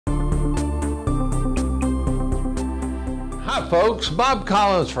Hi folks, Bob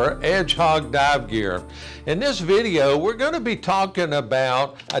Collins for Edge-Hog Dive Gear. In this video, we're going to be talking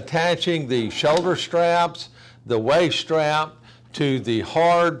about attaching the shoulder straps, the waist strap, to the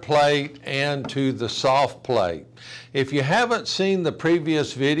hard plate and to the soft plate. If you haven't seen the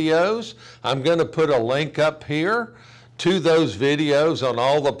previous videos, I'm going to put a link up here to those videos on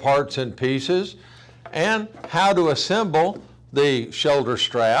all the parts and pieces and how to assemble the shoulder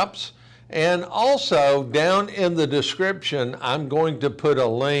straps. And also down in the description, I'm going to put a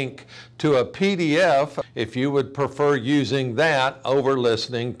link to a PDF if you would prefer using that over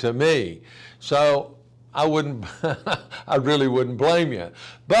listening to me. So I really wouldn't blame you.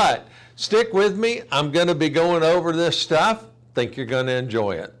 But stick with me. I'm going to be going over this stuff. Think you're going to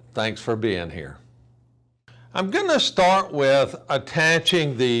enjoy it. Thanks for being here. I'm going to start with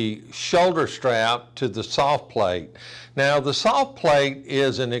attaching the shoulder strap to the soft plate. Now, the soft plate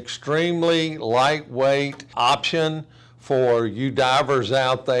is an extremely lightweight option for you divers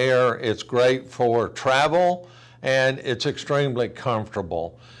out there. It's great for travel and it's extremely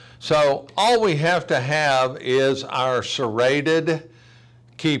comfortable. So all we have to have is our serrated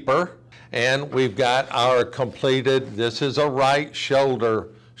keeper, and we've got our completed, this is a right shoulder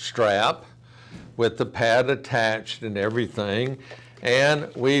strap with the pad attached and everything, and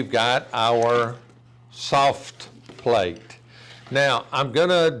we've got our soft plate. Now I'm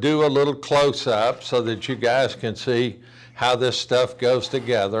gonna do a little close-up so that you guys can see how this stuff goes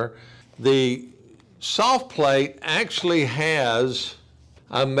together. The soft plate actually has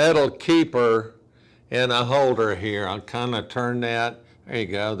a metal keeper and a holder here. I'll kind of turn that. There you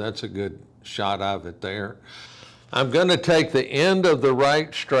go. That's a good shot of it there. I'm going to take the end of the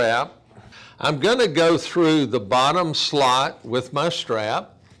right strap. I'm going to go through the bottom slot with my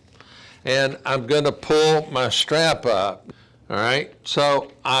strap, and I'm going to pull my strap up. All right.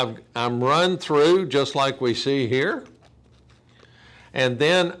 So I'm run through just like we see here. And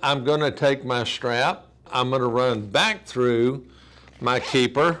then I'm going to take my strap. I'm going to run back through my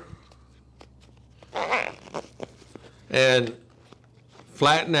keeper and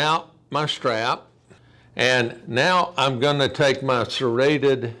flatten out my strap. And now I'm going to take my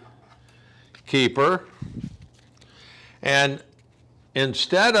serrated keeper, and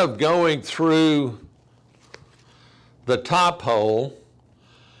instead of going through the top hole,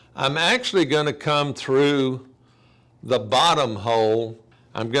 I'm actually going to come through the bottom hole.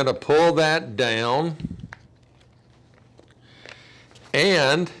 I'm going to pull that down,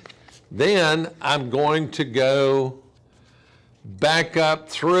 and then I'm going to go back up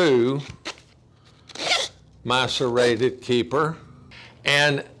through my serrated keeper,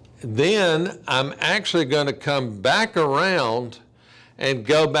 and then I'm actually going to come back around and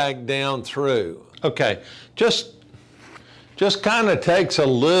go back down through. Okay, just kind of takes a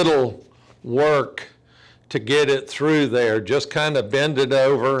little work to get it through there. Just kind of bend it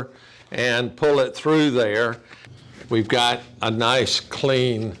over and pull it through there. We've got a nice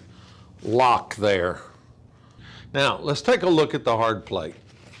clean lock there. Now, let's take a look at the hard plate.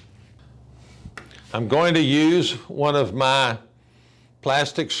 I'm going to use one of my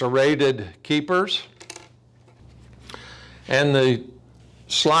plastic serrated keepers. And the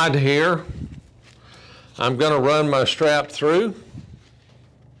slide here, I'm going to run my strap through.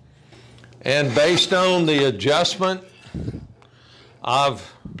 And based on the adjustment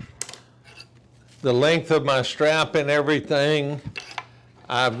of the length of my strap and everything,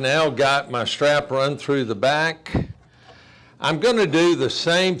 I've now got my strap run through the back. I'm going to do the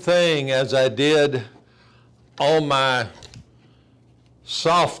same thing as I did on my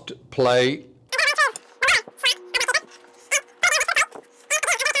soft plate.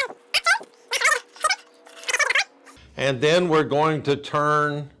 And then we're going to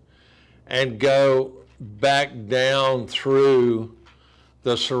turn and go back down through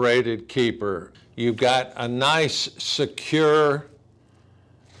the serrated keeper. You've got a nice secure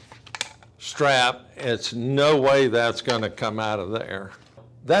strap. It's no way that's going to come out of there.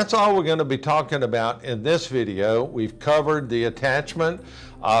 That's all we're going to be talking about in this video. We've covered the attachment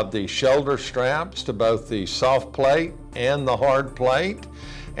of the shoulder straps to both the soft plate and the hard plate.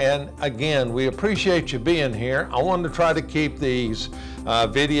 And again, we appreciate you being here. I want to try to keep these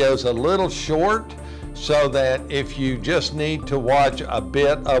videos a little short so that if you just need to watch a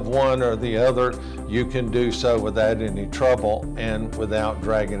bit of one or the other, you can do so without any trouble and without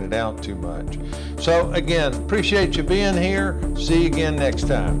dragging it out too much. So again, appreciate you being here. See you again next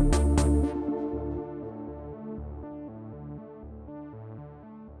time.